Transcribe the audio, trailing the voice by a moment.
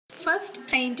First,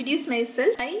 I introduce myself.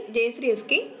 I, Jayasri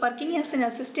SK, working as an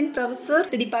assistant professor at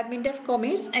the Department of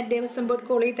Commerce at Devasambod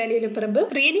College,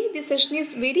 Thaliyapparambu. Really, this session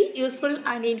is very useful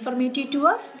and informative to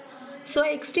us. So, I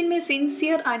extend my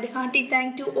sincere and hearty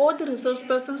thanks to all the resource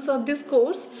persons of this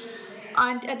course.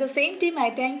 And at the same time,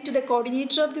 I thank to the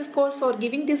coordinator of this course for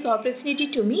giving this opportunity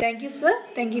to me. Thank you, sir.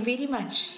 Thank you very much.